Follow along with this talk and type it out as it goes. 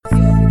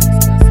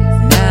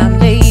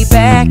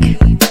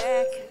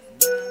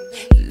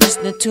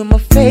to my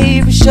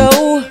favorite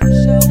show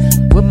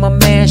with my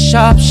man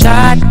Sharp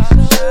Shot.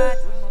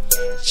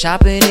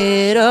 Chopping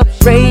it up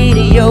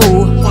radio.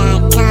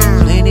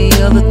 Plenty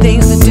other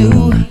things to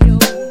do,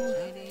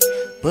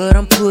 but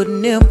I'm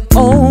putting them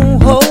on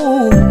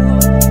hold.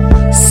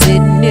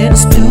 Sitting in the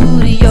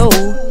studio,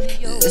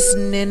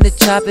 listening to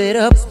Chop It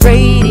Up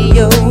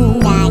radio.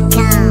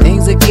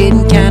 Things are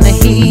getting kinda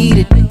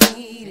heated.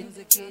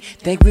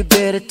 Think we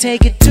better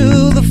take it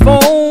to the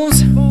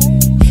phones.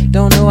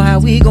 Don't know how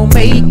we gon'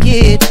 make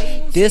it.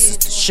 This is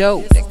the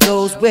show that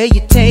goes where you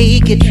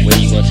take it. Where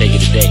you gonna take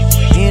it today?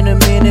 In a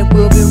minute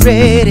we'll be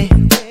ready,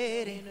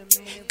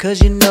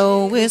 'cause you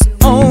know it's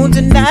on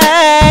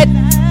tonight.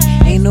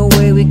 Ain't no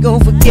way we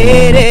gon'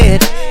 forget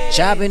it.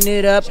 Chopping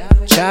it up,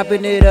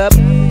 chopping it up,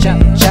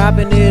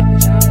 chopping it.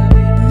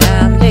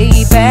 Now I'm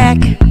laid back,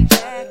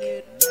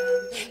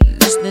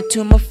 listening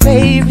to my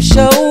favorite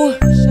show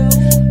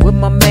with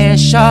my man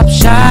Sharp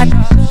Shot.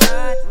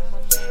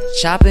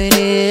 Chopping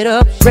it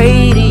up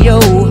radio.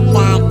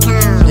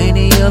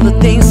 Plenty other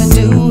things to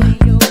do,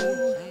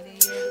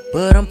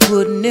 but I'm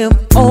putting them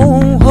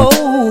on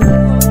hold.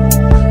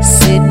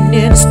 Sitting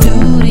in the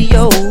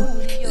studio,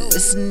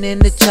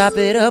 listening to Chop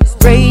It Up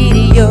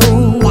radio.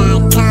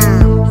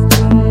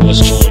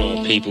 What's going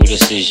on, people?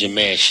 This is your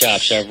man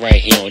Sharp Shot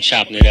right here on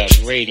Chopping It Up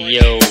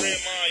Radio, on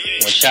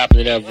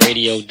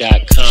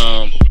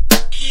choppingitupradio.com.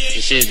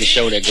 This is the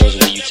show that goes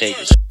where you take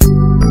it.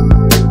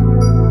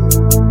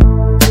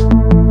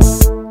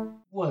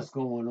 What's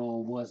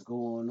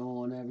going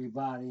on,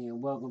 everybody,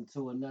 and welcome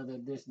to another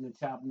edition of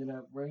Chopping It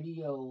Up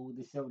Radio,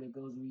 the show that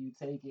goes where you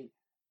take it.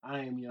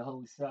 I am your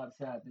host, Sharp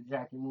Shot, the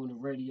Jackie Moon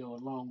of Radio,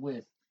 along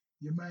with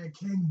your man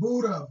King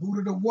Buddha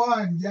the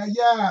One,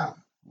 yeah.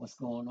 What's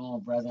going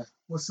on, brother?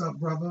 What's up,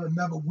 brother?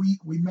 Another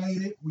week, we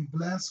made it, we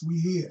blessed, we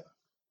here.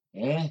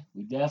 Yeah,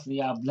 we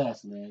definitely are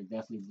blessed, man.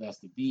 Definitely blessed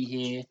to be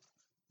here. You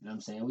know what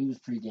I'm saying? We was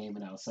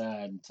pre-gaming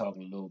outside and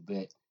talking a little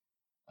bit,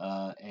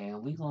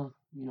 and we gonna,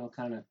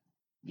 kind of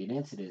get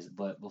into this.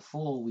 But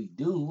before we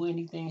do,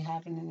 anything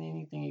happening,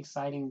 anything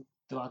exciting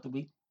throughout the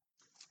week?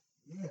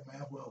 Yeah,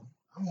 man. Well,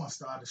 I want to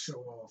start the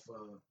show off.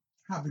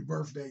 Happy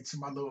birthday to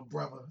my little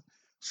brother,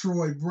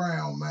 Troy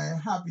Brown, man.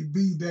 Happy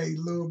B-Day,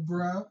 little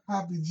bro.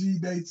 Happy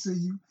G-Day to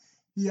you.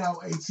 He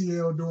out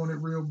ATL doing it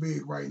real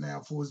big right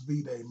now for his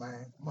B-Day,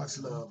 man. Much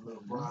love,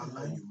 little bro. I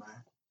love you,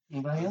 man.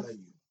 Anybody else? I love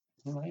you.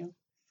 Anybody else?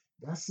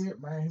 That's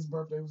it, man. His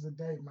birthday was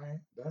today,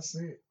 man. That's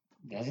it.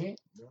 That's it?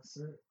 That's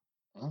it.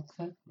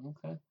 Okay.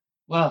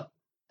 Well,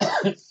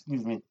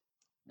 excuse me.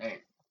 Man,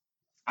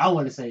 I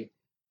want to say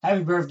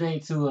happy birthday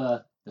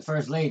to the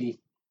First Lady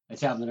at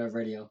Chopping It Up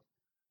Radio,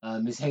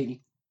 Miss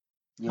Haiti.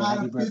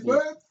 Happy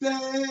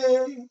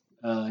birthday.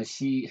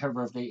 Her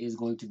birthday is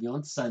going to be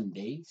on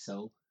Sunday,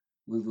 so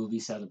we will be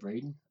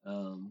celebrating.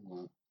 I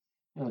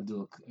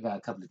got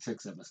a couple of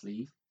tricks up my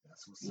sleeve.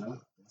 That's what's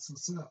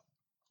up.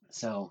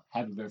 So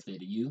happy birthday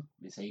to you,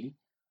 Miss Haiti.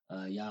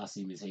 Y'all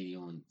see Miss Haiti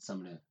on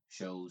some of the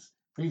shows,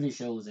 previous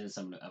shows, and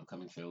some of the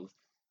upcoming shows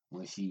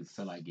when she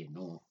feel like getting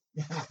on.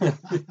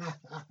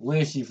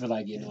 When she feel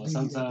like getting on.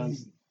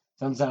 Sometimes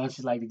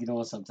she like to get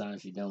on,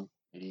 sometimes she don't.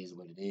 It is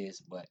what it is.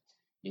 But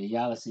yeah,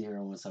 y'all will see her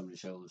on some of the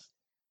shows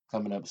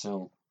coming up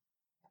soon.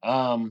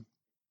 Y'all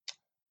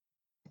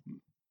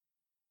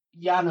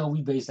know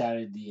we based out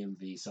of the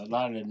DMV, so a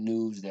lot of the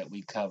news that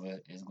we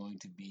cover is going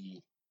to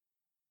be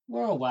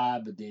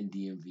worldwide, but then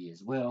DMV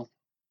as well.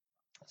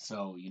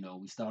 So,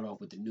 we start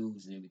off with the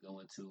news and then we go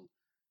into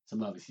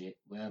some other shit,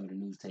 wherever the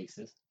news takes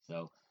us.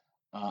 So,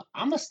 I'm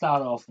going to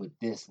start off with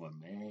this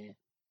one, man.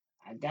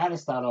 I got to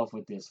start off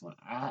with this one.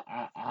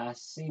 I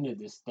seen a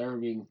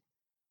disturbing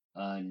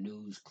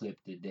news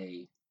clip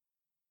today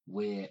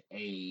where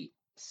a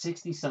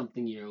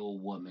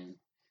 60-something-year-old woman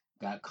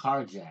got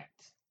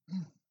carjacked.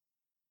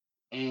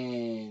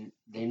 And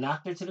they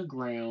knocked her to the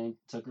ground,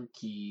 took her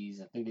keys,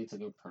 I think they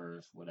took her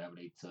purse, whatever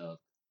they took.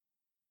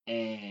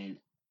 And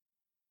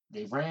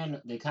they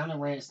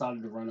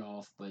started to run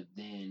off, but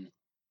then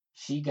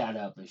she got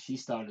up and she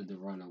started to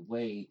run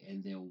away,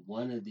 and then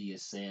one of the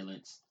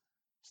assailants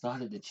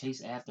started to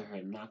chase after her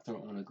and knocked her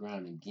on the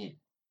ground again.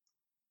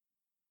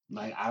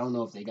 Like, I don't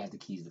know if they got the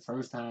keys the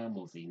first time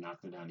or if they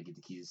knocked her down to get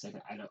the keys the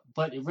second. I don't,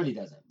 but it really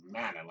doesn't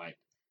matter. Like,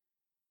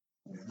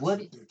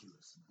 what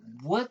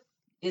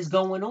is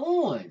going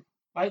on?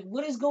 Like,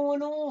 what is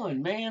going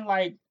on, man?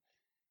 Like,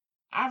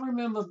 I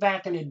remember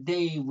back in the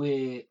day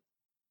where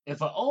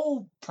if an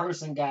old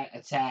person got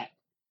attacked,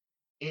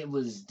 it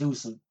was due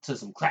to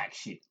some crack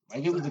shit.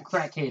 Like, it was the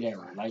crackhead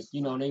era. Like,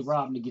 they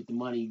robbed them to get the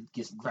money,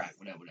 get some crack,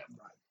 whatever.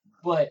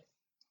 But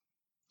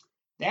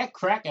that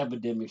crack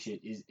epidemic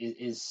shit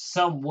is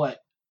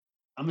somewhat,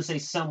 I'm gonna say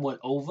somewhat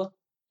over.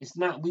 It's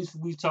not.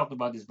 We've talked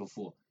about this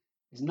before.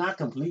 It's not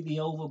completely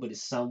over, but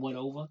it's somewhat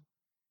over.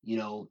 You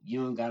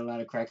don't got a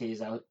lot of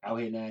crackheads out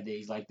here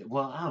nowadays like that.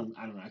 Well, I don't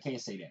know. I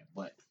can't say that,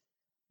 but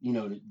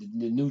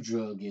the new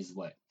drug is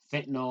what?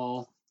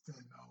 Fentanyl.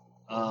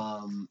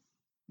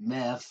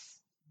 Meth.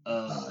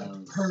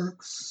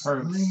 Perks,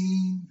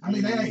 lean. I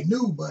mean, that ain't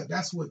new, but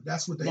that's what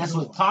what's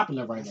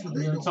popular right now.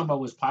 I'm talking about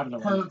what's popular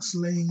right now. Perks,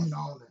 lean,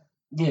 all that.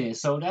 Yeah,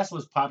 so that's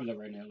what's popular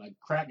right now. Like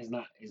crack is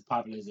not as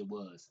popular as it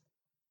was.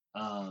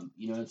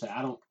 You know what I'm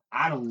saying?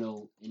 I don't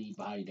know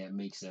anybody that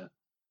makes a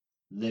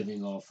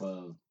living off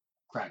of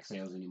crack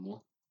sales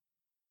anymore.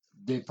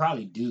 They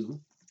probably do.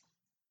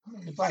 I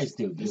mean, They probably shit,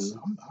 still it's do.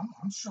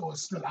 I'm sure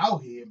it's still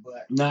out here,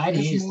 but No, it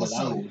it's is more still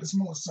out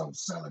so here.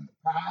 selling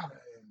the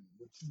powder and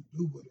what you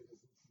do with it is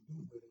what you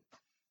do with it.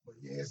 But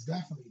yeah, it's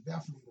definitely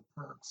the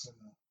perks and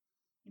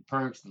The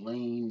perks, the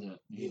lean, the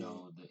you yeah,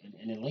 know,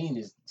 and the lean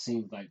is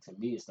seems like to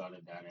me it started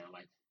to die down.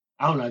 Like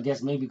I don't know. I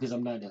guess maybe because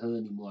I'm not in the hood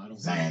anymore. I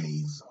don't really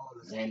Xannies, all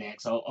of that.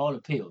 Xanax, all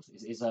the pills.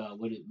 It's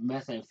what it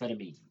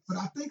methamphetamines. But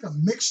I think a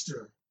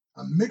mixture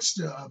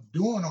of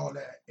doing all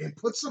that, it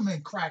puts them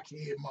in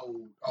crackhead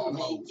mode I mean,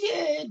 almost.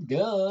 yeah, it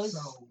does.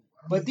 So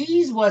I But mean,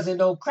 these wasn't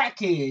no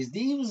crackheads.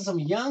 These was some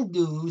young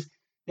dudes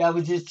that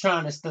was just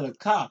trying to steal a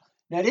car.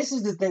 Now, this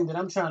is the thing that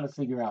I'm trying to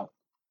figure out.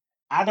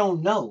 I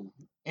don't know.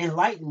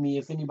 Enlighten me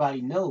if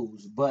anybody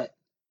knows. But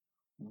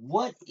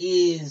what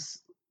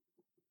is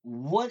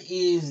what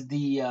is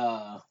the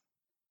how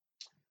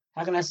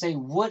can I say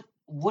what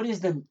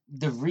is the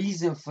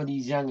reason for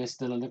these youngins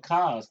stealing the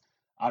cars?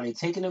 Are they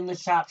taking them to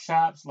chop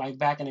shops like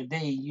back in the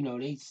day? You know,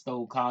 they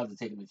stole cars and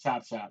taking them to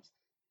chop shops.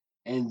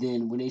 And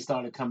then when they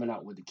started coming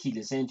out with the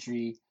keyless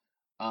entry,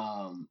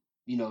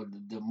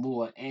 the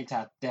more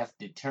anti-theft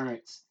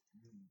deterrents,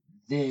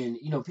 then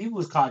people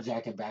was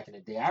carjacking back in the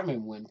day. I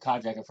remember when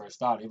carjacking first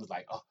started, it was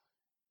like, oh,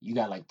 you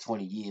got like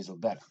 20 years or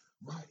better.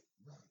 right, right.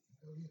 Hell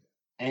yeah. Hell yeah.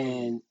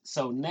 And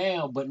so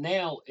now, but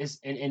now it's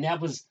and that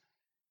was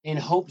in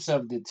hopes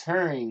of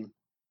deterring,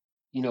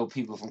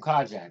 people from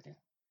carjacking.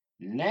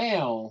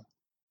 Now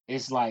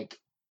it's like,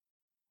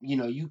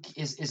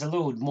 it's a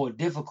little more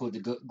difficult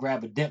to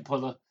grab a dent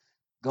puller,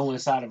 go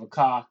inside of a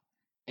car,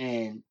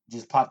 and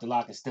just pop the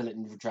lock and steal it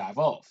and drive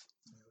off.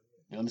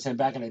 You know what I'm saying?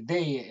 Back in the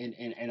day,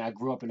 and I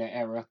grew up in that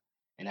era,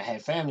 and I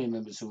had family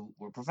members who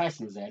were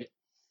professionals at it.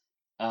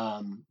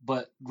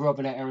 But grew up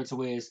in that era to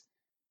where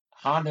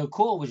Honda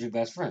Accord was your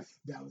best friend.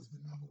 That was the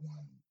number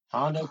one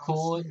Honda car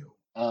Accord, still.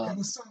 It um,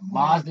 was something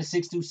like Mazda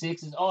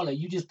 626s, all that.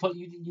 You just put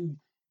you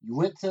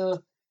went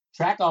to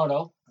Track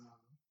Auto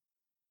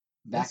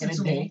back in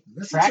listen the to him. day.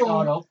 Listen Track to him.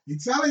 Auto. He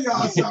telling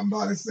y'all something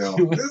about himself.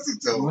 you, went, Listen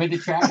to you him. went to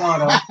Track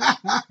Auto.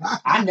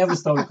 I never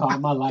stole a car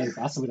in my life.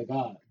 I swear to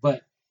God.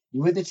 But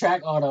you went to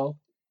Track Auto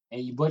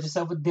and you bought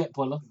yourself a dent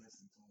puller.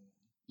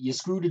 You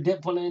screwed the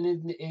dent puller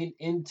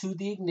into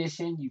the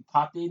ignition. You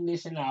popped the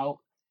ignition out,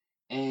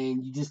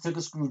 and you just took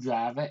a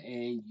screwdriver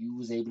and you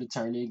was able to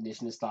turn the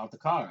ignition and start the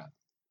car up.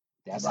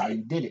 That's how Right.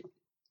 you did it.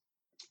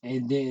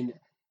 And then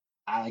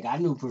I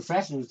knew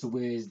professionals to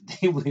where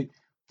they would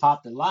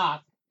pop the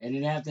lock, and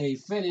then after they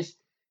finished,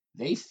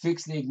 they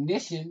fixed the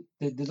ignition,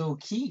 the little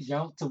key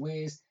jump to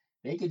where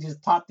they could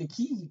just pop the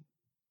key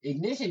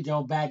ignition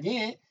jump back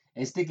in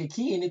and stick a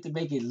key in it to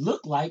make it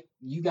look like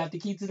you got the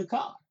key to the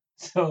car.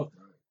 So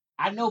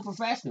I know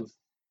professionals,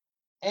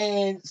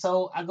 and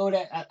so I go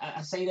that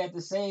I say that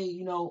to say,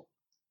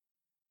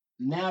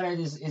 now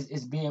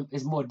that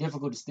it's more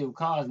difficult to steal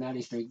cars. Now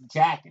they straight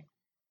jacking.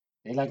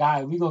 They're like,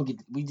 all right,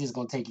 we just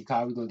gonna take your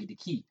car. We're gonna get the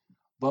key.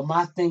 But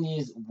my thing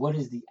is, what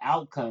is the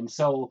outcome?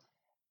 So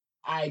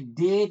I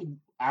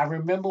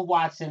remember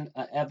watching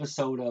an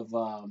episode of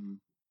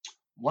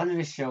one of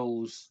the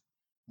shows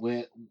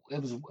where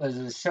it was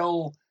a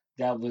show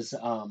that was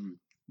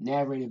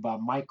narrated by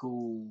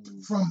Michael.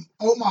 From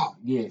Omar.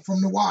 Yeah.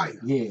 From The Wire.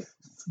 Yeah.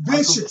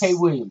 Vicious. Michael K.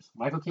 Williams.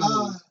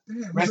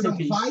 Damn, Rest was it in on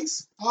peace.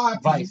 Vice?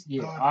 RIP. Vice,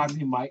 yeah. RIP.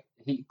 R.I.P. Mike.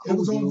 It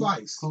was on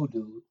Vice. Cool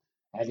dude.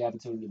 Had the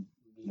opportunity to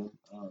meet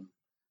him.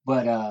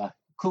 But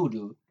cool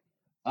dude.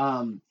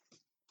 And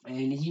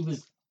he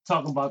was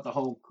talking about the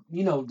whole,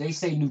 they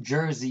say New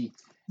Jersey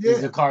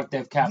is the car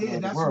theft capital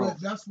of the world.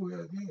 That's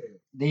where, yeah.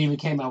 They even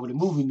came out with a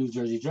movie, New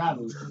Jersey Driver,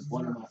 New which Jersey is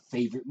one of Driver. my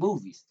favorite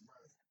movies.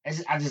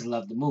 I just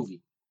love the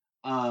movie.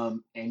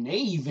 And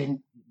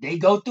they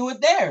go through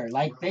it there.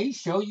 Like they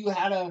show you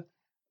how to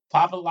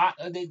pop a lock.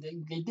 They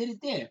did it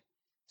there.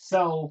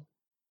 So,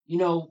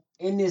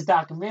 in this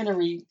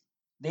documentary,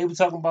 they were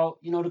talking about,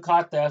 the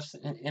car thefts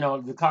and,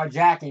 the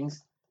carjackings.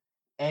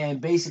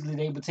 And basically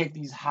they would take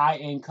these high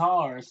end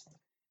cars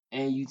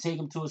and you take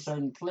them to a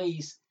certain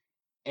place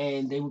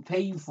and they would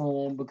pay you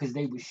for them because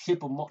they would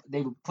ship them.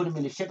 They would put them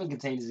in the shipping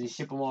containers and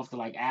ship them off to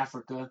like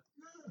Africa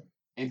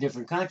and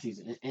different countries.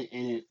 And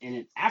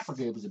in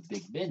Africa, it was a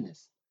big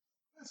business.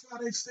 That's why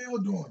they still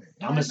doing it.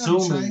 I'm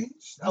assuming.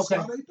 Changed. That's why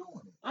they doing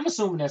it. I'm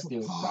assuming that's for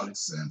still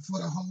parts probably. And for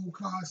the whole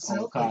car itself.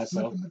 Whole car they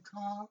itself. flipping the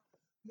car.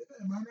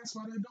 Yeah, man, that's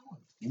why they're doing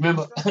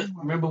it. You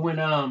remember when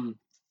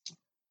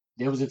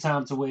there was a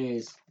time to where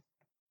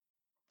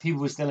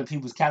people were stealing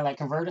people's Cadillac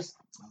converters?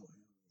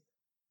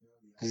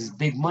 Because it's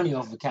big money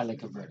off of a Cadillac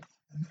converter.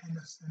 And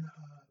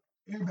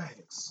the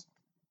airbags.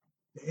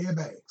 The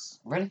airbags.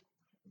 Really?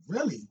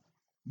 Really?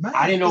 Man,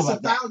 I didn't know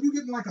about that. You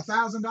getting like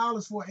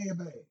 $1,000 for an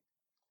airbag.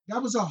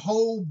 That was a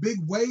whole big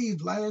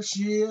wave last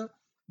year.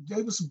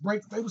 They was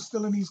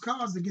stealing these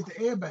cars to get the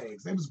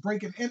airbags. They was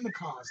breaking in the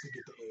cars to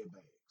get the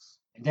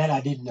airbags. That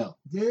I didn't know.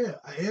 Yeah,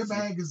 an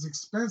airbag is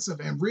expensive,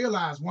 and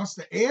realize once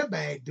the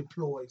airbag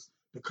deploys,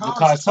 The The car's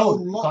car's total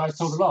total. The car's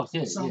total loss. loss.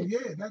 Yeah, So yeah.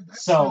 yeah, that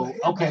selling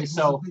So okay, airbags was a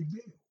so big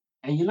deal.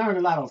 and you learn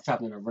a lot off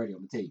chopping on the radio.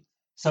 I'm gonna tell you.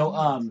 So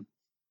Yeah.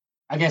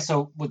 I guess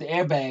so with the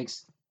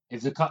airbags,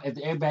 if the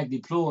airbag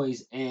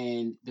deploys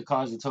and the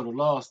car's a total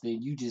loss,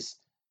 then you just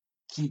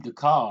keep the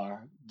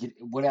car, get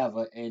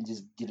whatever, and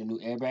just get a new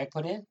airbag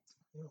put in.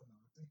 Hell no,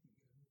 I think you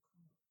get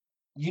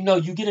a new You know,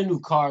 you get a new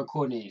car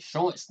according to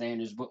insurance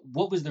standards, but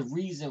what was the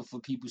reason for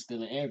people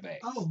stealing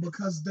airbags? car. Oh,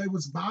 because they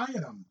was buying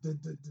them.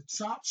 The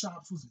chop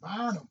shops was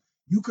buying them.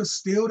 You could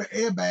steal the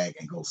airbag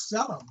and go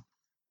sell them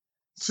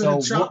to the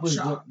So chop what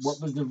shops.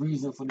 was the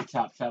reason for the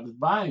chop shops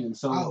buying them?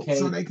 So Oh,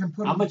 so okay, they can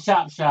put I'm a them.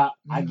 chop shop.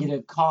 I Mm-hmm. get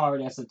a car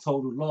that's a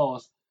total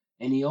loss,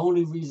 and the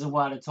only reason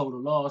why the total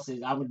loss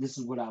is this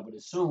is what I would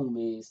assume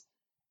is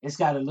it's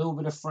got a little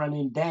bit of front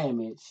end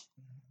damage,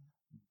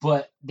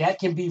 but that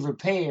can be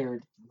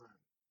repaired. Right.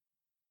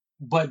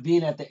 But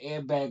being that the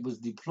airbag was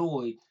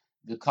deployed,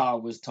 the car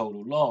was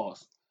total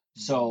loss.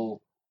 Mm-hmm.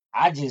 So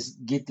I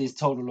just get this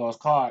total loss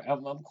car.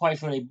 I'm quite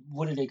sure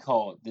what are they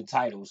called? The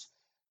titles.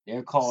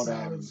 They're called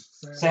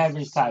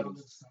salvage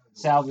titles.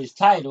 Salvage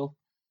title.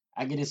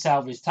 I get a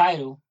salvage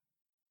title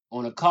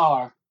on a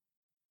car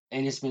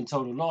and it's been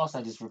total loss.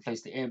 I just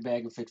replace the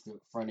airbag and fix the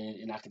front end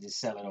and I can just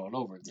sell it all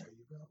over again.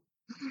 There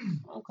you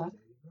go. Okay.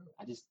 There you go.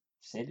 I just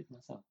said it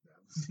myself. That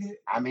was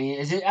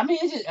it.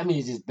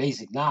 It's just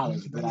basic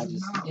knowledge, but Basic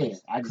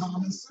knowledge.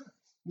 Common sense.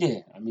 yeah,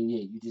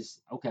 you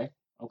just okay,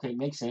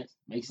 makes sense,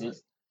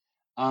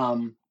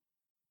 Right.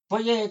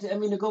 But yeah,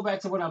 to go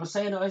back to what I was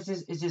saying, though, it's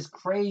just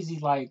crazy.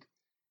 Like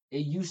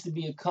it used to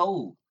be a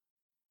code.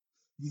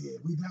 Yeah,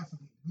 we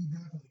definitely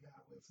got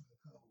away from the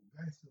code.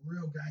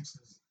 Real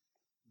gangsters,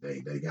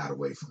 they got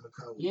away from the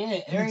code.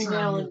 Yeah, every Anytime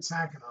now you're and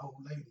attacking an old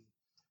lady,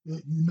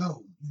 you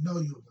know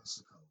you're against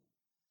the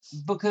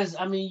code. because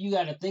you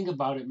got to think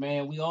about it,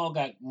 man. We all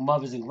got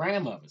mothers and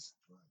grandmothers.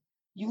 Right.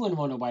 You wouldn't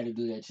want nobody to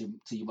do that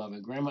to your mother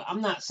and grandma.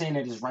 I'm not saying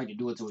that it's right to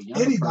do it to a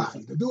younger Anybody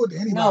person. to do it to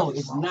anybody. No, is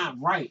it's wrong. not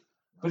right.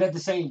 But at the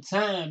same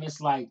time, it's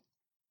like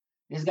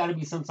there's got to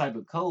be some type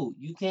of code.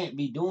 You can't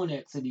be doing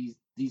that to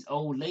these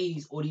old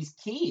ladies or these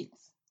kids.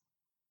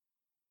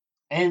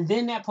 And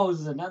then that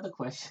poses another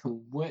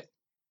question: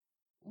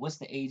 what's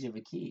the age of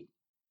a kid?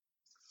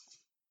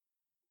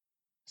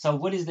 So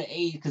what is the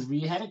age? Because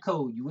we had a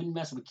code, you wouldn't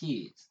mess with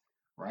kids,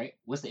 right?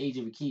 What's the age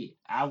of a kid?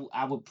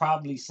 I would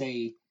probably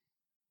say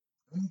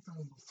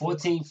Anything before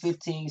 14,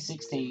 15,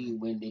 16 yeah.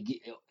 when they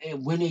get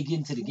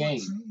into the 14. game.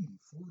 14. I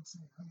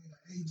mean,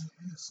 the age of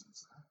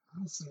innocence. I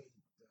would say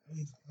the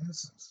age of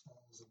innocence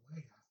falls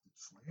away after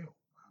 12. I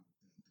would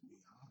think, to be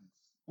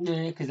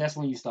honest. Yeah, because that's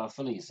when you start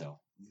feeling yourself.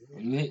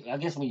 Yeah. I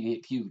guess when you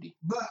hit puberty.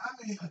 But I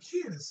mean, a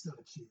kid is still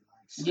a kid.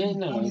 Like, Yeah,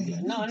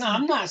 no.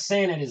 I'm not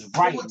saying that it's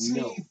right. 14,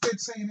 No.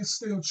 15 is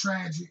still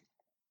tragic,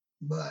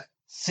 but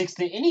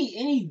 16.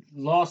 Any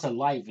loss of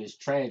life is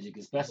tragic,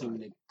 especially Right.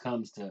 when it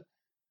comes to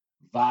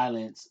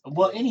violence.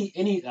 Well, Yeah.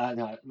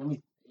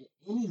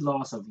 any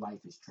loss of life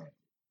is tragic,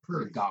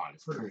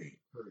 regardless. Period.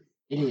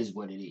 It is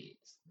what it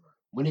is. Right.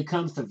 When it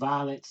comes to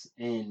violence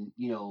and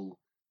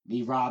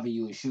me robbing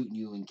you and shooting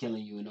you and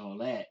killing you and all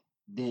that,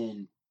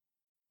 then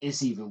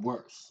it's even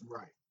worse.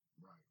 Right.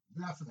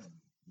 Definitely.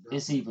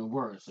 It's even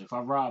worse. If I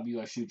rob you,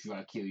 I shoot you,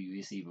 I kill you,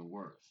 it's even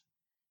worse.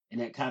 And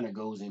that kind of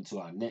goes into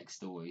our next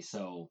story.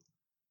 So,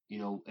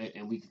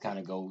 and we can kind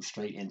of go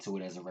straight into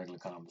it as a regular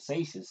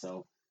conversation.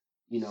 So,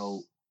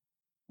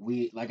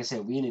 like I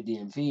said, we in the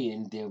DMV,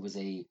 and there was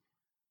a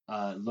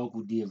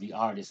local DMV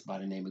artist by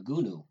the name of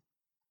Gunu,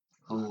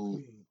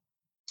 who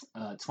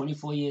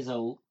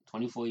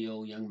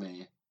 24-year-old young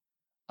man,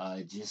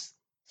 just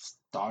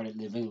started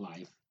living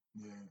life.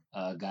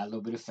 Yeah. Got a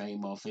little bit of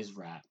fame off his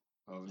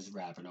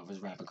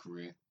rapping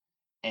career,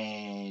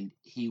 and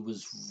he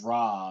was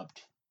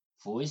robbed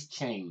for his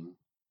chain,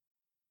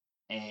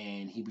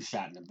 and he was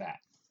shot in the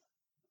back.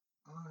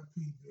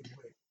 R.I.P. Big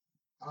Wick.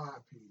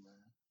 R.I.P. man.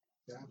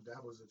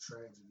 That was a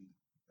tragedy.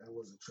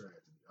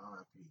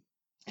 R.I.P.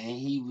 And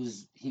he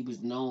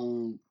was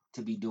known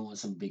to be doing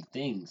some big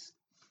things.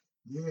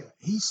 Yeah,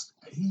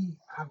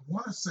 I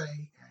want to say,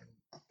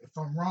 and if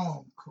I'm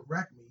wrong,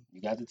 correct me.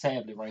 You got the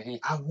tablet right here.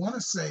 I want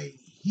to say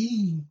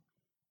he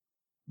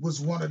was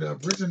one of the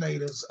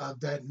originators of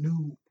that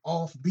new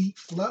offbeat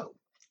flow.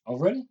 Oh,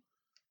 really?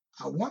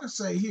 I want to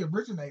say he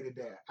originated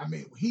that. I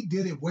mean, he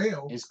did it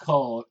well. It's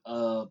called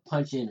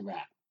punch in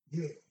rap.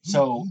 Yeah.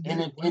 So in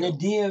the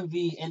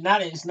DMV, and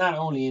it's not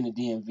only in the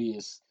DMV,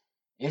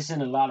 it's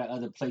in a lot of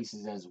other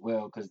places as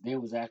well. Because there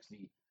was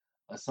actually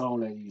a song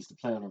that he used to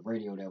play on the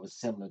radio that was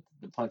similar to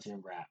the punch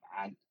in rap.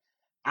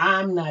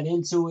 I'm not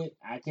into it.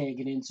 I can't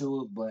get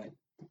into it, but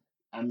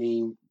I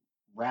mean,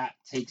 rap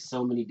takes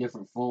so many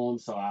different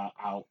forms, so I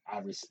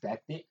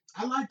respect it.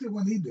 I liked it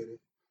when he did it.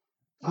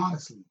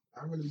 Honestly,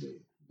 I really did.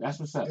 That's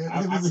what's up.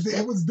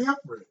 It was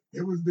different.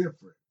 It was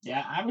different.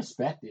 Yeah, I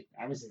respect it.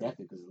 I respect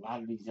it because a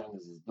lot of these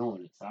youngers is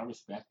doing it, so I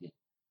respect it.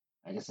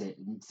 Like I said,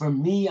 for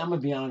me, I'm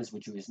gonna be honest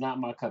with you. It's not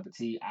my cup of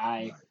tea.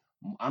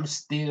 I'm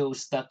still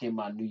stuck in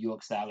my New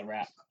York style of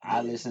rap.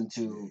 I listen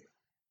to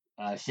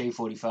Shade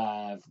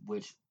 45,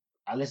 which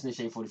I listen to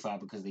Shade 45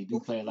 because they do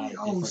Well, play a lot we of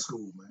old different.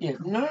 school, man. Yeah,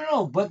 Come no, on. no,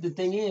 no. But the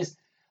thing is,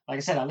 like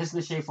I said, I listen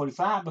to Shade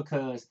 45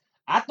 because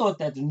I thought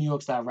that the New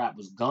York style rap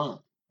was gone.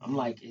 I'm Yeah.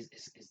 like,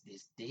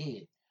 it's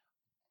dead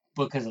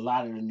because a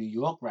lot of the New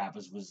York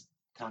rappers was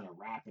kind of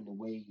rapping the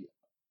way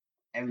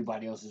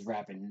everybody else is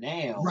rapping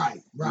now. Right,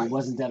 It right.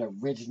 wasn't that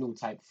original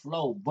type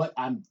flow, but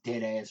I'm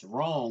dead ass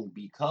wrong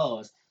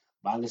because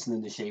by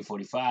listening to Shade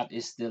 45,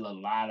 it's still a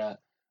lot of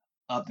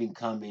up and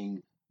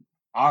coming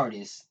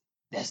artists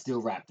that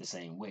still rap the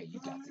same way. You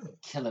Oh, got the yeah.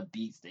 killer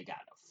beats, they got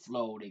a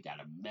flow, they got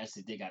a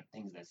message, they got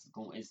things that's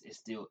going. It's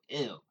still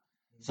ill,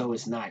 so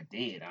it's Mhm. not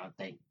dead. I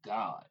thank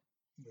God,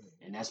 Yeah.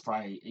 and that's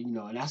probably and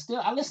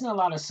I listen to a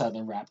lot of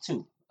Southern rap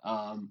too.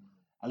 I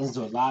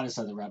listen to a lot of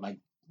Southern rap, like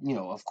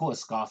of course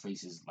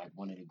Scarface is like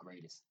one of the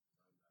greatest.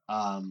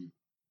 Um,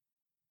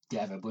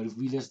 yeah, but if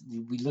we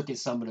look at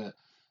some of the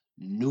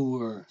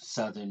newer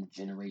Southern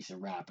generation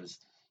rappers.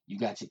 You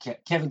got your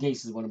Kevin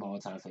Gates is one of my all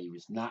time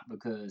favorites, not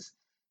because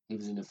he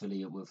was an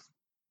affiliate with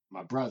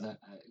my brother.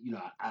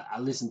 I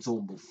listened to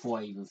him before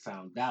I even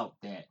found out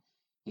that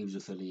he was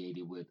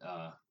affiliated with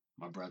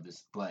my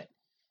brothers. But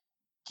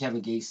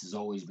Kevin Gates has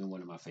always been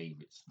one of my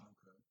favorites.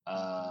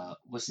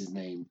 What's his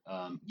name?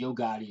 Yo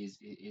Gotti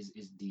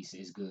is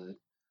decent, is good.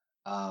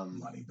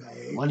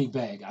 Moneybag.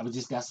 Moneybag. I was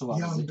just that's who I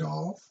was. Young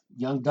Dolph.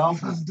 Young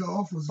Dolph Young was,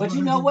 Dolph was but one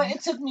you of know the. what?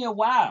 It took me a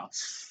while.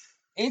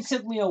 It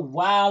took me a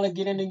while to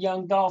get into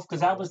Young Dolph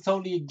because I was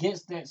totally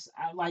against that.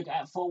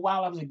 For a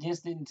while I was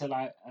against it until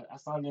I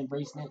started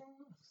embracing it. Dolph.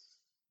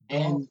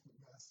 And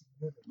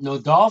no,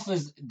 Dolph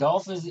is a beast.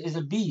 Dolph was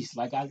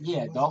He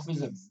a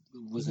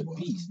was a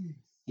beast. beast.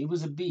 He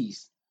was a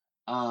beast.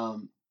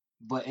 Um,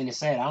 and it's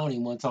sad. I don't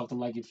even want to talk to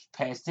him like it's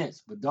past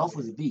tense. But Dolph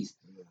was a beast.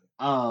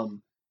 Yeah.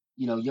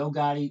 Yo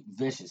Gotti,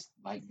 vicious.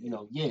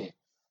 Yeah.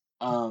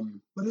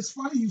 But it's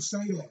funny you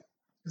say that.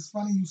 It's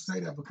funny you say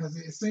that because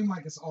it seemed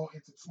like it's all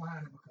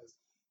intertwined. Because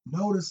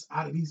notice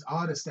out of these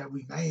artists that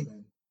we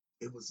naming,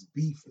 it was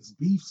beef. It's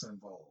beefs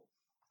involved.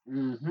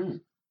 Mm-hmm.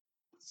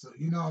 So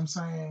you know what I'm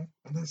saying?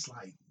 And it's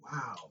like,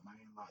 wow, man,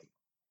 like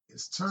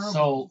it's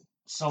terrible.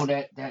 So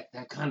that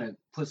kind of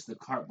puts the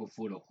cart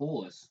before the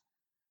horse.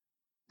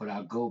 But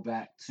I'll go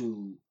back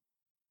to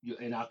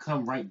and I'll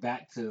come right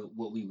back to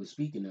what we were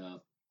speaking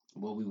of,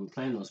 what we were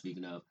planning on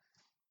speaking of.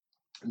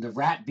 The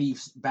rap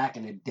beefs back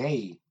in the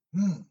day,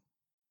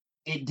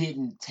 it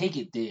didn't take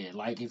it there.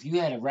 Like if you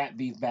had a rap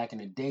beef back in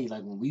the day,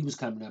 like when we was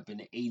coming up in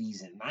the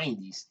 80s and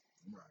 90s,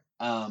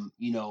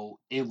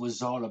 it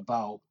was all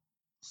about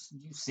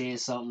you said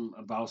something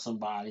about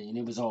somebody and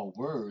it was all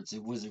words.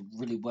 It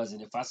really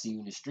wasn't if I see you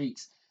in the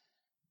streets,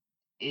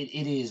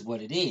 it is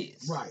what it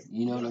is. Right.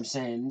 You know what I'm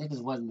saying?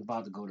 Niggas wasn't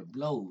about to go to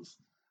blows.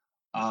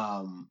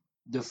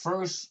 The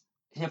first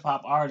hip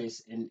hop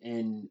artist,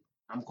 and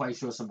I'm quite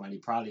sure somebody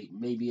probably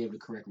may be able to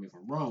correct me if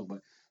I'm wrong, but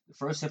the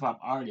first hip hop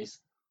artist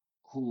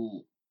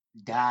who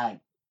died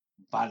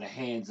by the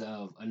hands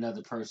of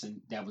another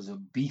person that was a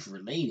beef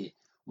related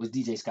was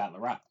DJ Scott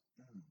LaRock.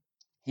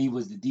 He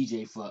was the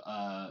DJ for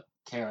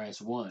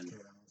KRS-One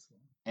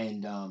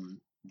and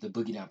the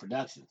Boogie Down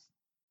Productions.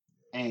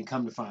 And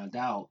come to find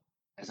out,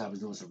 as I was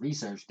doing some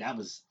research, that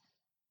was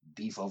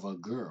beef over a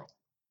girl.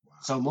 Wow.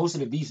 So most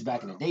of the beefs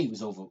back in the day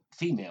was over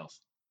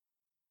females.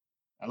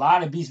 A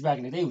lot of beefs back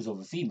in the day was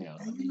over females.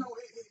 And it killed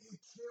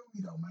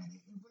me though, man. It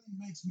really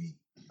makes me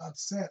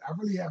upset. I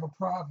really have a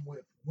problem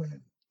with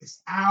when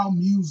it's our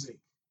music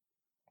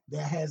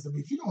that has the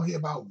beef. You don't hear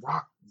about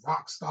rock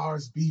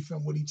stars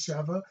beefing with each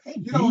other.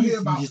 You don't hear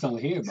about. You just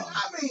don't hear about.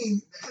 I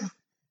mean,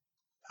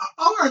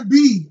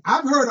 R&B.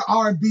 I've heard of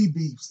R&B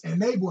beefs,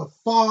 and they were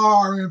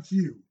far and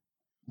few.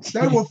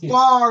 They were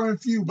far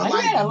and few. But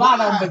like, had a lot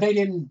of them, but they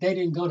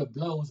didn't go to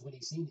blows when they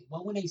seen it.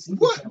 Well, when they seen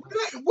each other.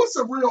 What's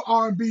a real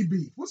R&B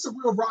beef? What's a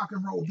real rock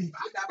and roll beef?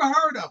 I never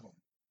heard of them.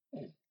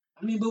 Yeah.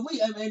 I mean, but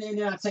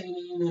and I tell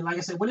you, and like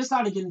I said, when it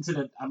started getting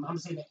to I'm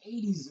saying the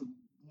 80s,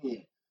 yeah.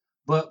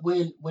 But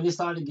when it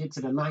started to get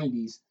to the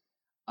 90s,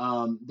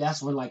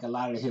 that's when like a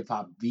lot of the hip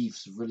hop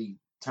beefs really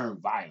turned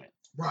violent.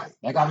 Right.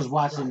 Like I was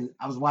watching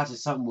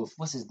something with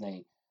what's his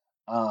name,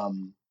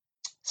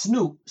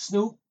 Snoop.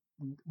 Snoop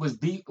was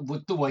beef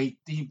with the way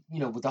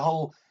with the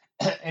whole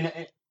and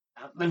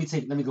let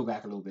me go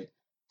back a little bit.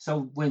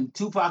 So when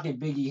Tupac and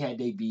Biggie had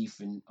their beef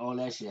and all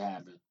that shit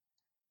happened,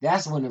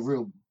 that's when the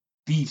real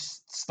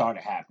beefs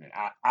started happening.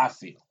 I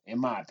feel, in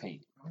my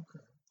opinion.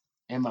 Okay.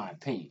 In my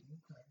opinion.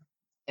 Okay.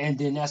 And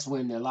then that's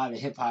when a lot of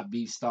hip hop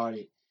beef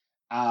started.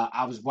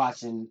 I was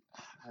watching.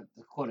 I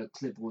caught a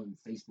clip on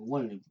Facebook,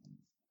 one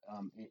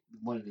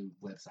of the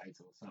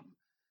websites or something,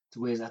 to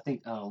where I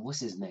think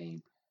what's his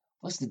name?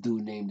 What's the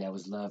dude name that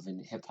was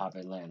loving hip hop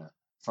Atlanta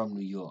from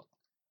New York?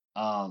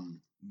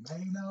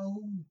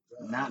 Mano.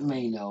 Not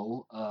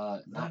Mano.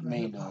 Not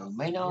Mano.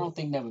 Mano, I don't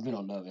think never been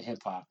on Love and Hip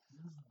Hop.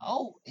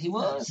 Oh, he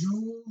was.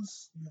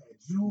 Jules.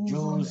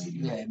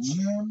 You had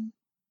Jim.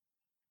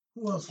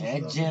 Who else? You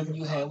had Jim.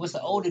 You had what's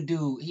the older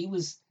dude? He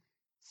was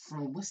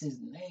from what's his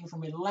name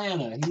from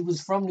Atlanta. He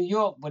was from New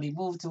York, but he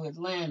moved to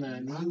Atlanta.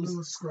 And he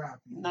was scrappy.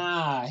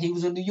 Nah, he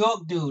was a New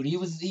York dude. He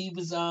was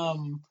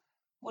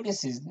what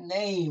is his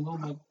name? Oh I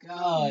my don't know,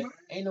 God. man.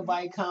 Ain't I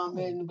nobody don't know.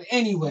 commenting. But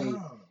anyway,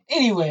 Nah.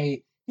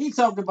 anyway, he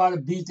talked about a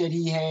beef that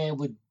he had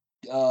with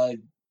uh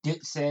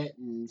Dipset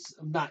and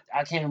not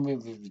I can't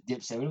remember if it was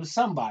Dipset, but it was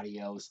somebody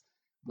else.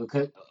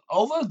 Because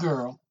over a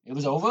girl. It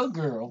was over a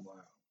girl. Wow.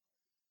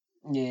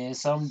 Yeah,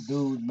 some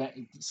dude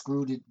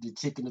screwed the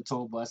chick in the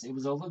tour bus. It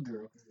was over a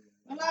girl.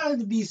 A Yeah. lot of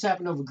the beefs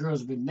happen over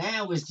girls, but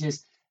now it's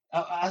just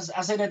I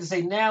say that to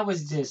say now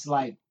it's just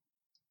like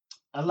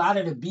a lot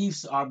of the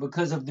beefs are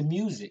because of the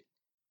music.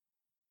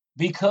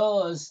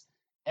 Because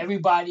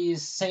everybody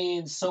is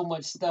saying so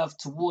much stuff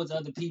towards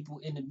other people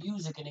in the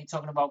music and they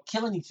talking about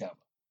killing each other.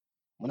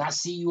 When I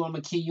see you, I'm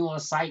gonna kill you on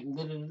sight and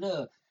da da da.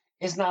 Da.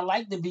 It's not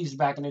like the beefs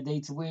back in the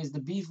day to where the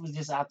beef was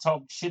just I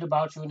talk shit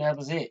about you and that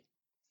was it.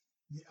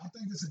 Yeah, I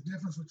think there's a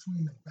difference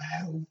between the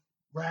battle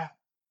rap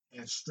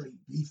and straight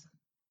beefing.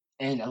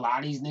 And a lot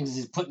of these niggas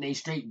is putting they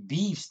straight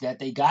beefs that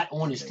they got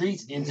on the That they,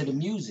 streets into the yeah,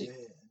 music. yeah.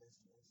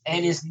 It's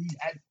And real beef.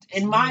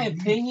 It's in my real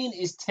beef. opinion,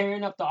 it's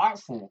tearing up the art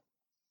form.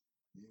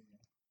 Yeah,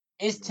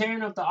 It's yeah.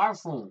 tearing up the art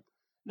form.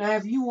 Now,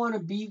 if you want to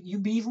beef, you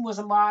beefing with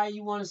somebody,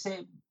 you want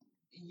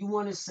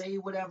to say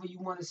whatever you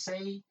want to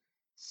say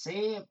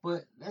it.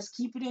 But let's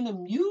keep it in the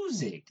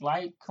music.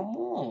 Like, come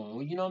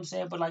on, you know what I'm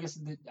saying? But like I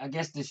said, I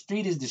guess the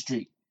street is the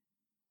street,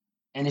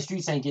 and the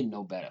streets ain't getting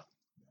no better.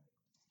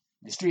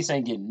 The streets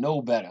ain't getting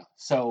no better.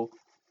 So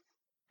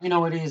it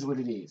is what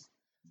it is.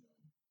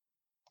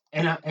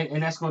 And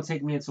that's gonna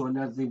take me into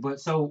another thing. But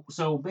so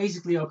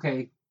basically,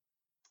 okay,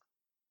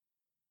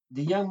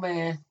 the young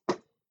man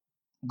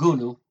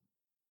Gunu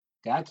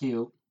got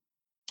killed,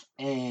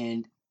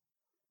 and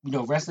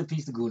rest in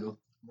peace to Gunu.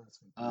 Rest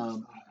in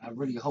peace. I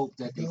really hope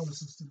that they,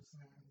 Condolences to the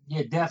family.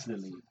 yeah,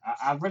 definitely.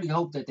 I really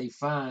hope that they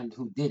find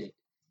who did it,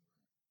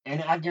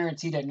 and I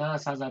guarantee that 9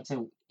 times out of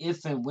 10,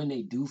 if and when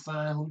they do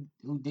find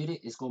who did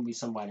it, it's gonna be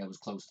somebody that was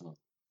close to him.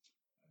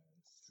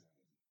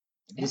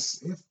 And It's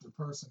that's if the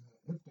person,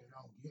 if they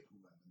don't get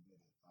whoever did it,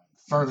 like in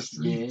the first,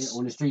 yeah, streets,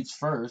 on the streets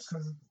first.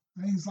 because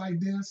things like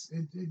this,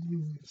 it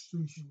usually the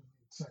streets usually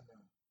tend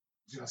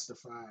to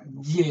justify it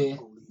before Yeah, the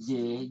police. yeah,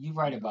 you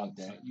right You know what about I'm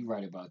that. saying? You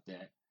right about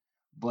that.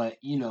 But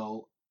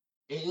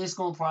it's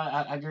gonna probably.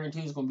 I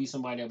guarantee it's gonna be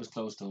somebody that was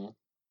close to him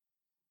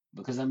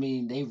because I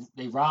mean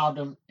they robbed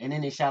him and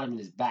then they shot him in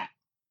his back.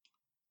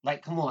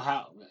 Like, come on,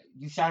 how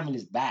you shot him in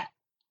his back?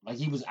 Like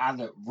he was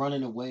either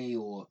running away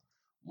or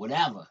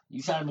whatever.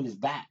 You shot him in his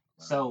back.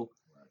 Right, So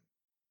right.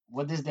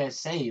 what does that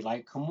say?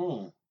 Like, come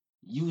on,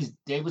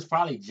 they was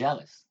probably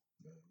jealous.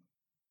 Yeah.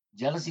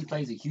 Jealousy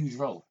plays a huge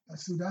role. And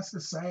see, that's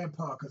the sad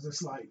part, because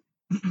it's like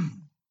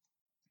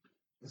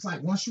it's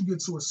like once you get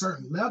to a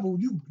certain level,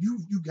 you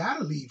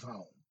gotta leave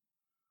home.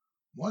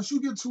 Once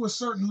you get to a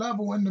certain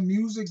level in the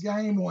music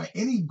game or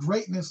any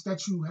greatness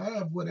that you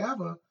have,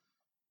 whatever,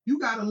 you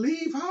gotta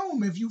leave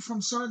home if you from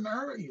certain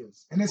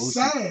areas. And it's Boosie,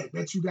 sad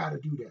that you gotta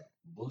do that.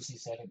 Boosie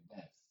said it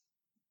best.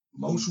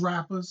 Most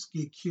rappers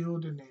get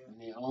killed in In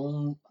their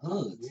own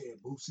hoods. yeah,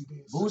 Boosie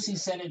did say Boosie that.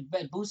 said it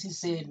best. Boosie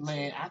said, Yeah, say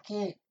 "Man, that. I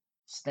can't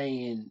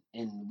stay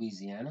in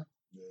Louisiana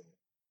Yeah,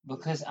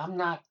 because I'm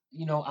not.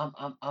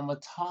 I'm a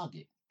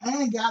target."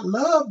 I ain't got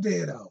love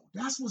there though.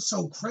 That's what's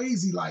so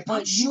crazy. Like I'm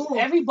But sure,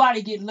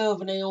 everybody get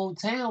love in their own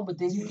town, but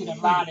then you get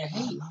a lot of a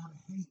hate. lot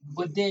of hate.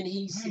 But Yeah, then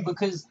damn,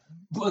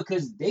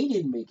 because they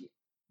didn't make it.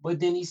 But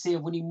then he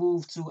said when he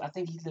moved to I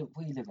think he lived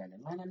where he live in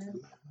Atlanta now.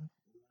 man.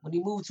 When he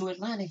moved to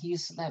Atlanta, he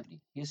is a celebrity.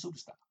 He a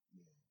superstar.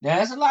 Now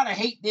there's a lot of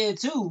hate there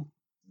too.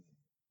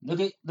 Look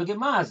at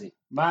Mozzie.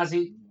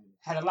 Mozzie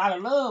had a lot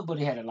of love, but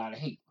he had a lot of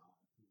hate.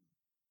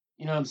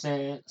 You know what I'm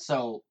saying?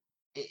 So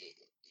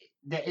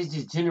that it's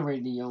just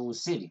generated in your own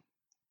city.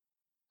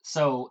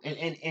 So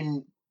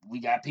and we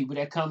got people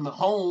that come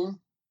home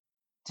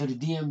to the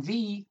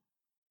DMV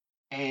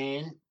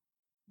and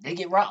they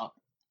get robbed.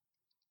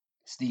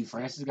 Steve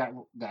Francis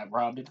got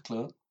robbed at the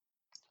club.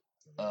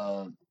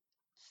 Um,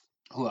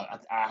 who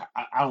I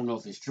don't know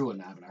if it's true or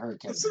not, but I heard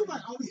It Kevin seems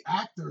Durant. like only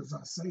actors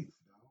are safe,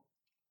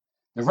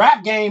 though. The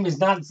rap game is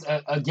not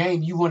a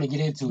game you want to get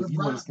into The if you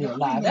want to rap, stay I mean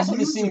alive. the That's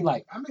what it seemed music.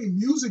 like. I mean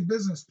music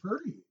business.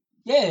 Period.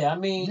 Yeah, I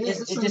mean, Yeah, it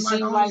it seems just like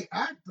seemed only like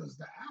actors.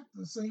 The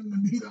actors seem to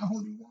be the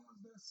only ones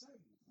that safe.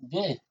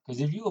 yeah,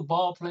 because if you a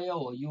ball player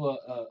or you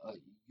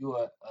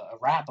a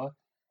rapper,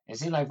 it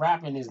seems like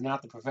rapping is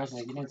not the profession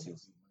It's to get into.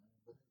 crazy,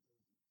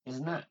 man. It's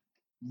not.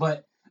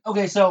 But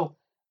okay, so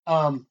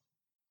um,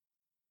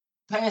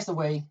 passed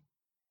away,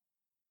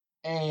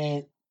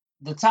 and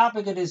the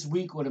topic of this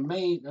week or the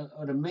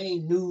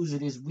main news of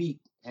this week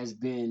has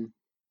been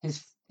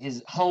his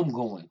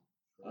homegoing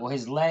or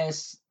his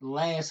last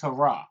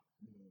hurrah.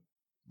 Yeah.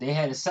 They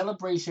had a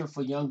celebration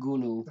for young I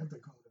Gunu think they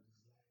called it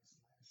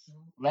his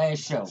last last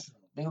show. show.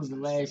 I think it was the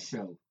Last last show.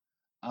 show.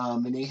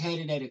 And they had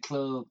it at a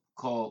club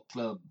called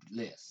Club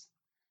Bliss.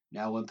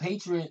 Now, when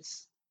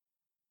patrons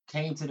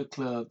came to the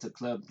club to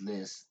Club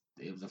Bliss,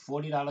 it was a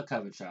 $40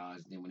 cover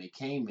charge. Then when they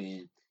came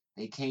in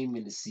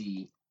to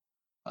see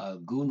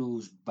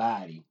Gunu's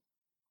body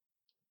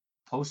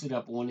posted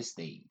up on the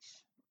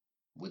stage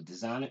with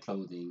designer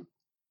clothing,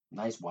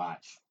 nice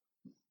watch,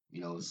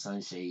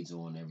 sunshades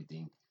on,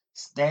 everything,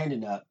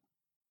 standing up.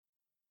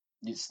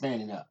 It's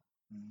standing up.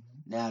 Mhm.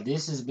 Now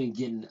this has been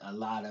getting a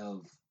lot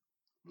of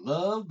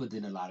love, but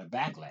then a lot of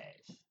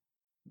backlash.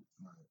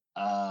 Right.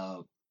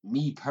 Uh,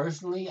 Me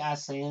personally, I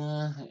say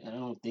I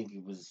don't think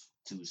it was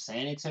too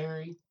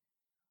sanitary,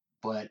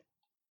 but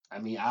I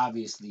mean,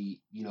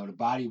 obviously, the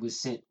body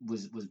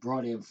was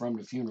brought in from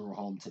the funeral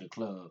home to the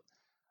club.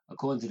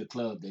 According to the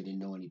club, they didn't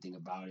know anything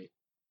about it,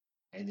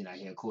 and then I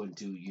hear according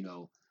to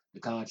the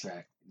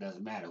contract, it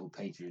doesn't matter who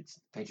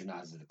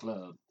patronizes the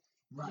club.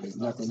 Right. There's As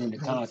long as nothing they in the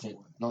paid contract.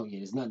 for it. No, yeah,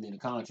 there's nothing in the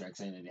contract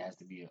saying that it has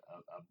to be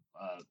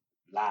a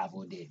live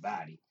or dead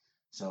body.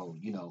 So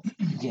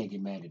you can't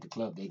get mad at the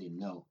club. They didn't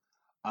know.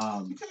 You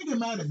Um, can't get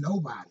mad at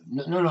nobody.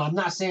 no, no, no. I'm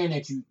not saying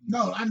that you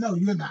No, can't, I know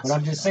you're not but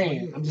I'm saying just that, but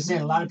saying. yeah, I'm just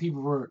saying. A lot of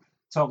people were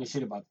talking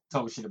shit about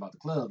the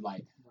club,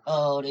 like,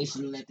 oh, they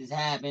shouldn't let this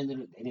happen.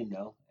 They didn't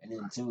know, and then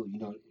right, too,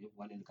 it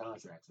wasn't in the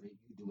contract, so you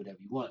can do whatever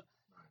you want.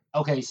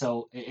 right, Okay,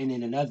 so and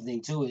then another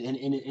thing too,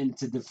 and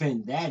to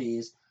defend that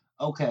is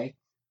okay.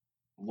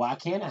 Why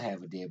can't I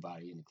have a dead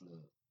body in the club?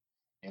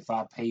 If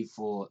I pay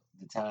for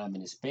the time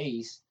and the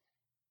space,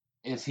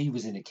 if he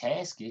was in a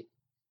casket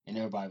and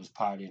everybody was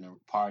partying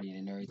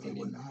and they everything,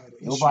 wouldn't then have had an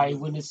issue nobody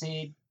with wouldn't it. have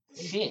said it.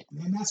 shit.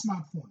 And that's my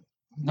point.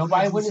 I'm glad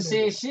Nobody you wouldn't have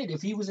said said that. shit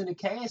if he was in a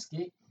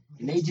casket I'm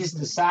and they glad you just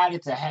said that.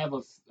 decided to have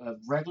a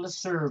regular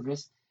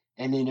service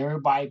and then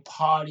everybody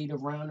partied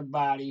around the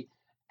body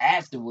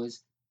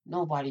afterwards.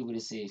 Nobody would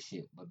have said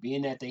shit. But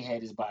being that they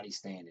had his body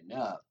standing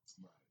up,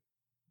 Right,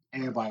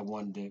 right, everybody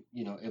wanted to,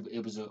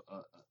 it was a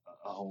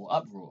whole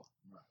uproar.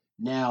 right.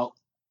 Now,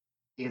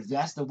 if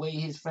that's the way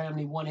his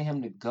family wanted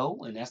him to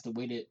go, and that's the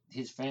way that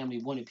his family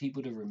wanted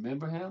people to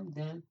remember him,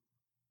 then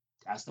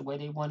that's the way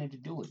they wanted to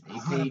do it. A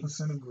hundred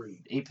percent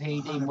agree. They A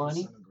paid their hundred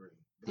money. percent agree.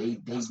 They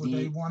If they that's what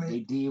they did wanted, they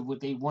did what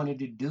they wanted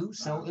to do. I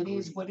So it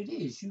is agree. what it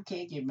is. You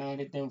can't get mad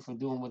at them for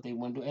doing what they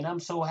want to do. And I'm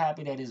so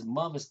happy that his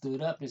mother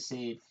stood up and said,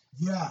 "I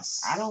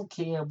Yes. don't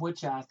care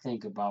what y'all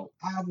think about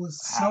I was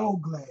so how."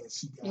 glad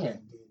she got Yeah, up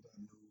and did that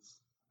news.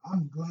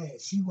 I'm glad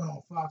she went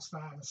on Fox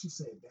 5 and she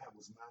said that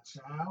was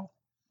my child.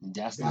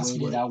 that's the That's way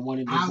that what I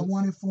wanted to I go.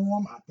 wanted for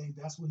him. I think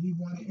that's what he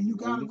wanted. And you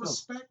Wanted gotta to go.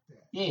 respect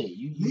that. Yeah,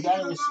 you Leave it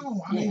gotta receive.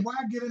 alone. I Yeah. mean, why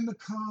get in the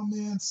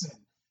comments and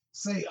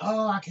say,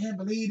 "Oh, I can't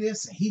believe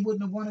this," and he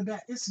wouldn't have wanted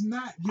that. It's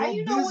not How your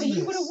you know what he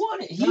would have business.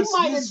 wanted? That's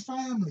his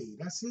family.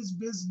 That's his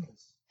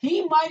business.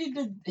 He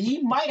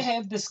might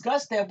have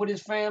discussed that with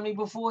his family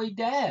before he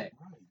died.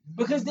 Right. You never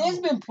Because there's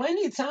know. been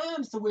plenty of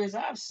times to where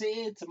I've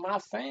said to my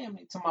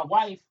family, to my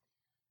wife,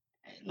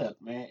 hey, look,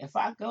 man, if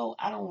I go,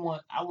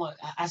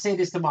 I say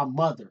this to my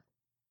mother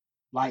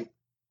like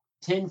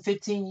 10,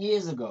 15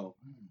 years ago.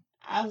 Mm.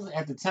 I was,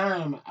 at the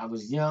time, I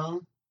was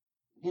young.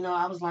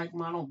 I was like,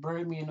 man, don't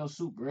bury me in no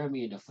suit, bury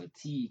me in a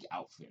fatigue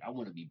outfit. I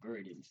want to be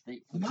buried in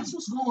straight And that's fatigue.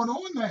 what's going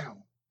on now.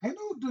 Ain't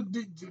no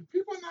the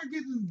people are not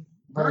getting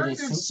Buried in buried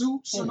in suits.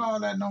 suits and Yeah, all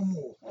that no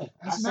more. yeah.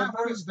 I said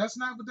bury. That's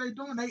not what they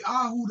doing. They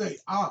are who they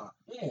are.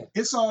 Yeah.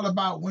 It's all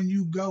about when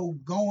you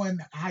going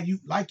how you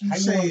like you How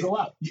you want to said. go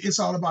out? It's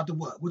all about the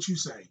what? What you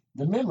say?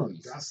 The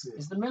memories. That's it.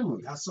 It's the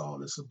memories. That's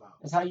all it's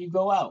about. That's how you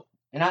go out.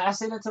 And I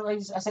said that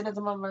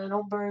to my man.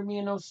 Don't bury me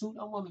in no suit.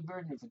 I want to be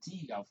buried in a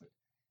fatigue outfit.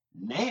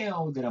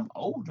 Now that I'm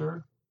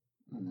older,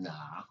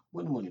 nah,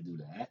 wouldn't want to do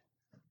that.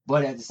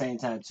 But at the same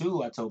time,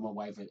 too, I told my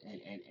wife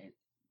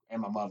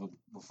and my mother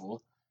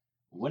before,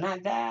 when I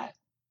die,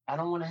 I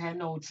don't want to have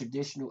no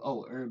traditional.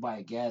 Oh,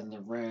 everybody gathering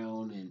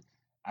around and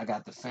I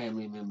got the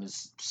family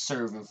members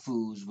serving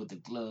foods with the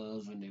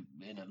gloves and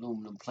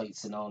aluminum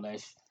plates and all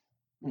that.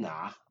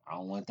 Nah, I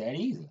don't want that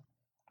either.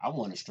 I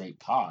want a straight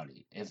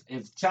party.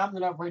 If Chopping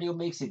It Up Radio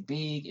makes it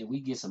big and we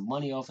get some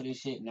money off of this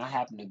shit, and I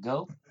happen to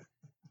go,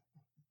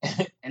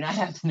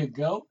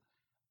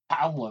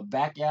 I want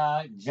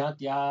backyard,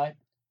 junkyard,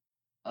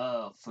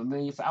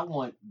 familiar. I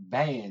want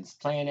bands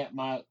playing at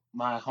my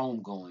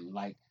home going.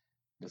 Like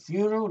the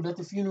funeral, let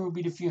the funeral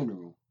be the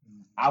funeral.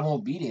 I Mhm.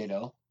 won't be there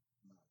though.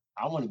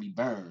 I want to be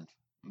burned.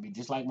 I be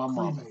just like my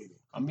mama. Cremated.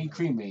 I'm be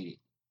cremated.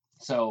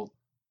 So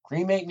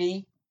cremate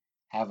me.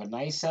 Have a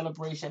nice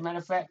celebration. Matter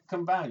of fact,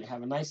 combine it.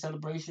 Have a nice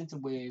celebration to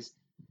where it's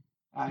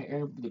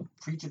the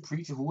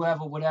preacher,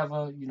 whoever,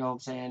 whatever. You know what I'm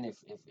saying? If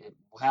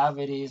however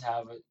it is,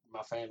 however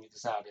my family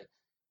decided to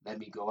let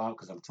me go out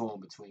because I'm torn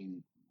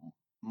between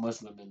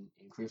Muslim and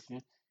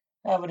Christian.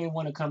 However they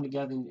want to come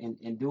together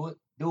and do it,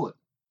 do it.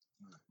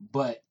 Right.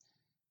 But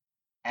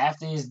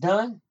after it's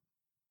done,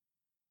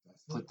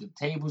 That's put it. the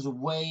tables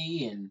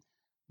away and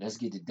let's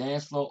get the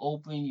dance floor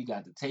open. You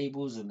got the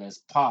tables and let's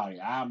party.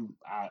 I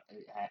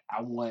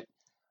want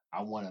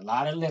a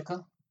lot of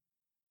liquor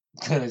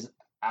because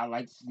I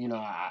like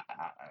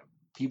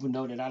people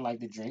know that I like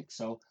to drink,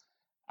 so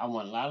I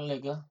want a lot of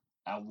liquor.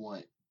 I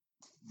want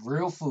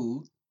real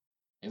food.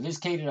 If it's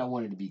catered, I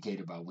want it to be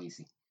catered by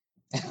Wincy.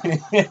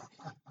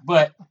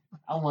 But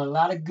I want a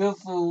lot of good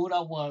food.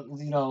 I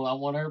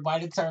want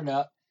everybody to turn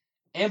up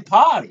and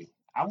party.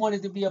 I want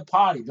it to be a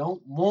party.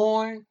 Don't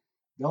mourn.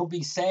 Don't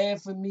be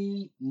sad for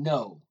me.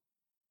 No,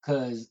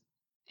 because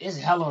it's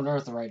hell on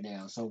earth right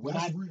now. So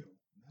That's real.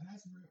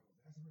 That's real.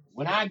 That's real.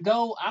 when I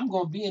go, I'm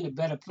gonna be in a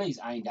better place.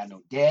 I ain't got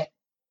no debt.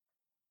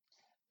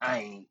 I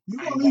ain't. You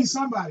I gonna ain't need got,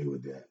 somebody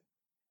with that.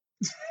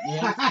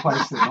 yeah, I'm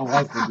quite sure my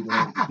wife gonna be the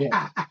one with the debt.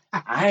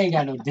 I ain't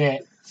got no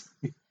debt.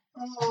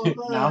 Oh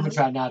No, I'm gonna man,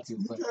 try not to,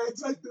 you but can't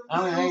take them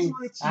I mean, bills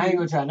with I ain't you.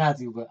 gonna try not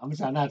to, but I'm gonna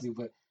try not to.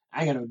 But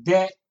I ain't got no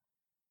debt.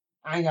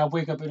 I ain't gotta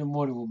wake up in the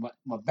morning with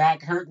my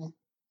back hurting,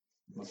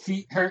 my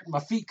feet hurting, my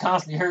feet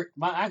constantly hurt.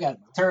 I got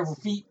terrible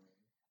feet.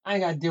 I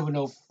ain't gotta deal with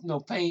no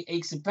pain,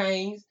 aches and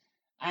pains.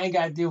 I ain't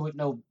gotta deal with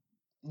no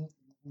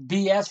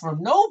BS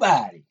from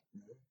nobody.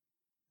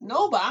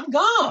 Nobody. I'm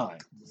gone.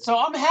 So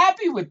I'm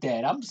happy with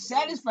that. I'm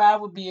satisfied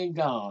with being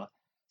gone.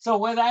 So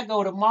whether I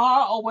go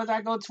tomorrow or whether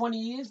I go 20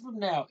 years from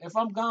now, if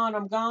I'm gone,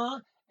 I'm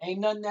gone. Ain't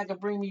nothing that can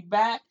bring me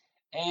back.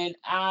 And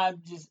I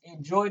just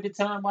enjoyed the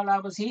time while I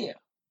was here.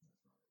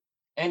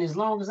 And as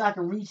long as I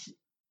can reach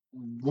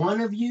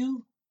one of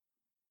you,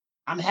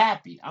 I'm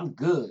happy. I'm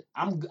good.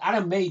 I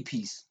done made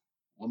peace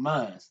with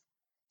mine.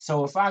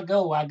 So if I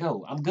go, I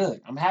go. I'm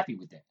good. I'm happy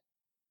with that.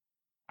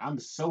 I'm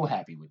so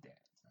happy with that.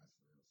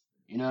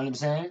 You know what I'm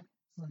saying?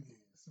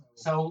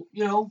 So,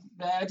 yeah, so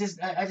So I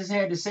just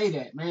had to say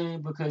that,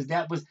 man, because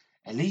that was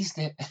at least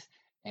that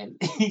at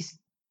least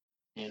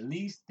at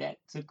least that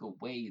took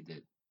away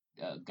the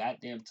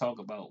goddamn talk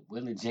about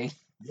Will and Jay.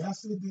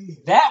 yes, it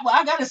did. That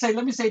I gotta say,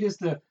 let me say this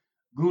to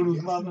Gunu's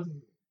Yes, mother. it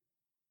did.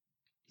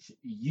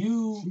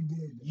 You She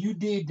did that. you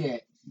did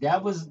that.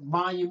 That was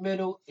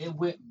monumental.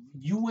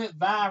 You went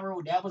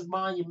viral. That was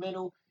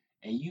monumental,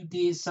 and you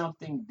did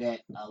something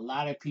that a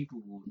lot of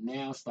people will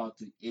now start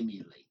to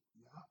emulate.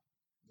 Yeah,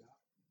 yeah.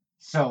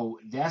 So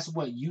that's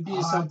what you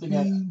did. Something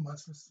that R.I.P.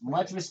 Much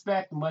much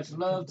respect respect, much and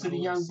love to the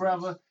young condolences.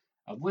 brother.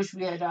 I wish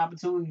we had the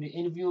opportunity to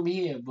interview him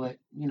here, but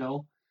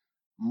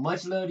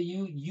much love to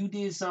you. You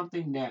did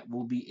something that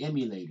will be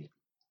emulated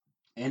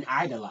and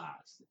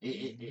idolized.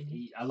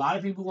 A lot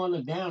of people want to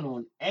look down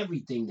on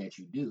everything that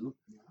you do.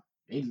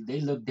 Yeah.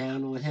 They look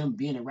down on him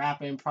being a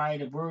rapper and probably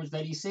the words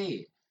that he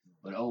said.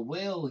 But oh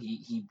well,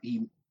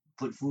 he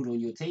put food on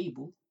your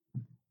table.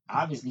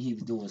 Obviously, he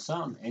was doing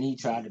something, and he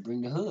tried to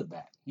bring the hood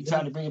back. He tried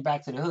Yeah, to bring it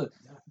back to the hood.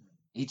 definitely.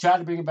 He tried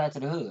to bring it back to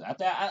the hood.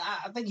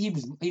 I think he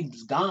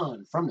was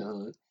gone from the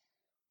hood,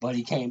 but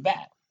he came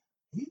back.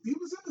 He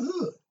was in the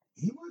hood.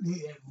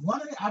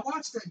 I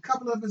watched a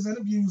couple of his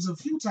interviews a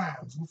few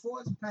times before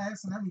his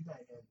pass and everything.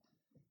 And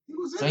he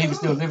was So in he the was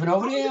still hood. living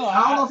over Oh there. yeah. Or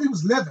I don't know if he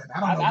was living. I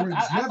don't know where he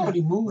was I thought living,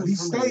 he but moved he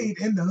from the. stayed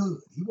in the hood.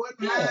 He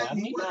wasn't Yeah, I hiding.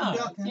 He mean, wasn't nah,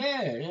 ducking.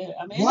 yeah.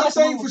 I mean, and One that's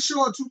thing what for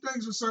sure, two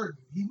things for certain.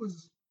 he He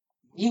was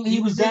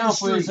was in the down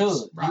for his streets.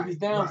 hood. He Right, was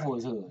down right, for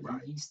his hood.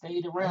 right. He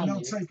stayed Ain't around no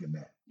there. taking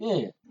that. Yeah,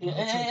 Ain't no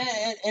taking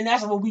that. and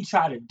that's what we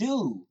try to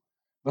do,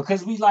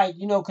 because we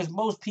because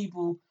most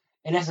people,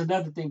 and that's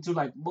another thing too.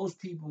 Like most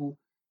people,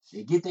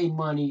 they get their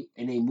money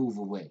and they move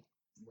away,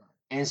 Right.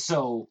 and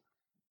so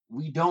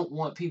we don't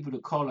want people to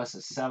call us a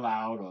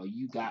sellout or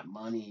you got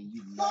money and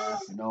you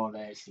left and all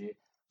that shit.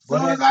 As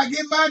But soon as I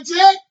get my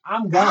check,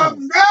 I'm gone.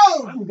 I'm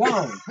gone. I'm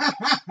gone.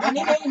 And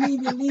it ain't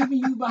even leaving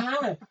you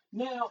behind.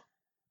 Now,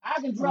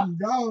 I can drop I'm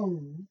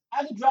gone.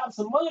 I can drop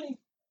some money,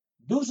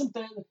 do some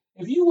things.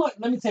 If you want,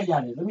 let me tell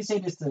y'all this. Let me say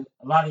this to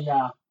a lot of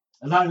y'all,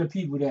 a lot of the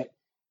people that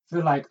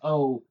feel like,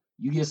 oh,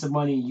 you get some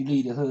money and you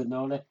leave the hood and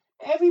all that.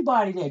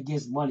 Everybody that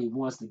gets money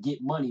wants to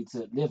get money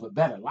to live a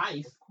better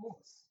life. Of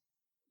course.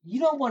 You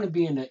don't want to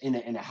be in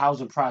a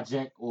housing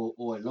project or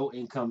a low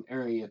income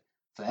area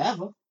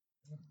forever.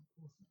 Yeah, of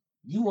course.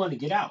 You want to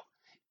get out.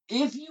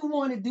 If you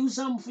want to do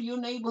something for your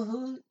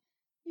neighborhood,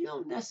 you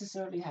don't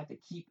necessarily have to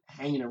keep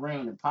hanging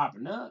around and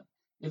popping up.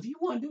 If you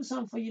want to do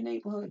something for your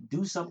neighborhood,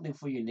 do something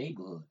for your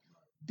neighborhood.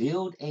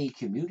 Build a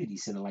community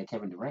center like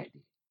Kevin Durant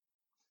did.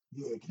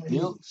 Yeah, KD.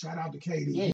 Build, Shout out to KD. yeah,